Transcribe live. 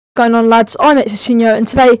Going on, lads, I'm Exesinho, and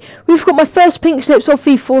today we've got my first pink slips of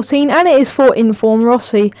FIFA 14, and it is for Inform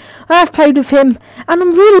Rossi. I have played with him and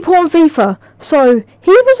I'm really poor on FIFA, so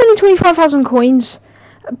he was only 25,000 coins,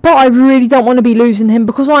 but I really don't want to be losing him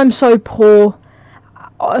because I'm so poor.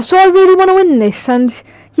 So I really want to win this, and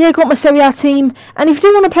yeah, got my Serie A team. And if you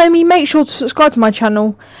do want to play me, make sure to subscribe to my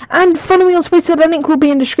channel and follow me on Twitter. The link will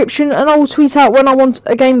be in the description, and I will tweet out when I want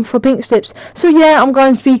a game for pink slips. So yeah, I'm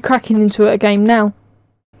going to be cracking into a game now.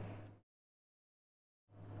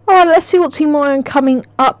 Alright, let's see what team I'm coming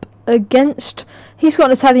up against. He's got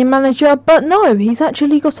an Italian manager, but no, he's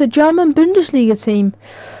actually got a German Bundesliga team.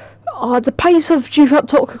 The pace of GIUSEPPE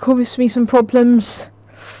top could cause me some problems.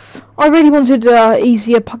 I really wanted an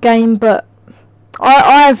easier game, but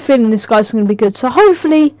I have a feeling this guy's going to be good, so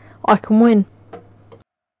hopefully I can win.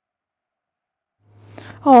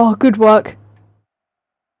 Oh, good work.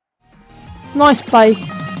 Nice play.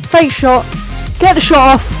 Fake shot. Get the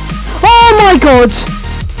shot off. Oh my god!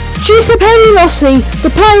 GIUSEPPE Rossi,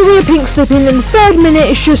 the player with a pink slip in the 3rd minute,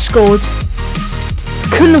 has just scored.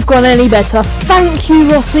 Couldn't have gone any better. Thank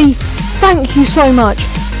you, Rossi. Thank you so much.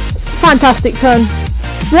 Fantastic turn.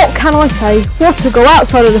 What can I say? What a goal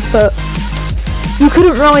outside of the foot. You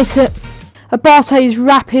couldn't write it. Abate is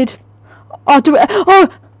rapid. I'll do it.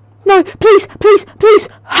 Oh, no, please, please, please.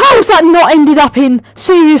 How's that not ended up in?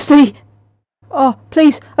 Seriously. Oh,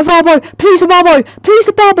 please, Avabo, please, Avabo, please,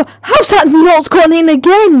 Avabo. How's that not gone in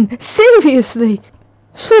again? Seriously.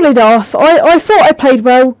 Solid off. I thought I played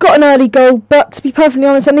well, got an early goal, but to be perfectly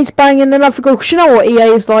honest, I need to bang in another goal, because you know what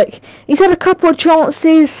EA is like. He's had a couple of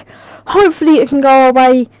chances. Hopefully it can go our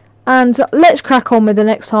way, and let's crack on with the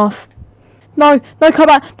next half. No, no, come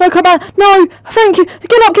back, no, come back, no, thank you.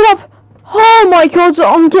 Get up, get up. Oh my god,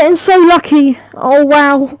 I'm getting so lucky. Oh,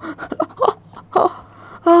 wow.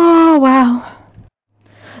 Oh, wow.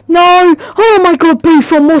 No! Oh my god,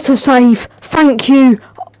 Buffon, what a save! Thank you!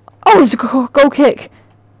 Oh, it's a goal kick.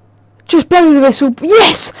 Just blow the whistle.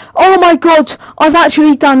 Yes! Oh my god, I've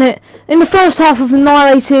actually done it. In the first half I've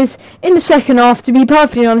annihilated. In the second half, to be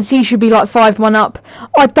perfectly honest, he should be like 5-1 up.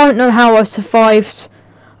 I don't know how I survived.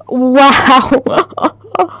 Wow!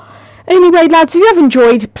 Anyway, lads, if you have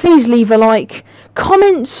enjoyed, please leave a like.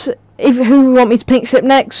 Comments who you want me to pink slip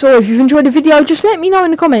next, or if you've enjoyed the video, just let me know in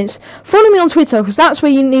the comments. Follow me on Twitter, because that's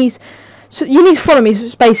where you need to follow me,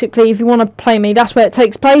 basically, if you want to play me. That's where it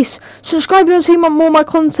takes place. Subscribe if you want to see more of my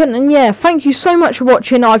content, and yeah, thank you so much for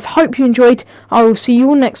watching. I hope you enjoyed. I will see you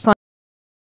all next time.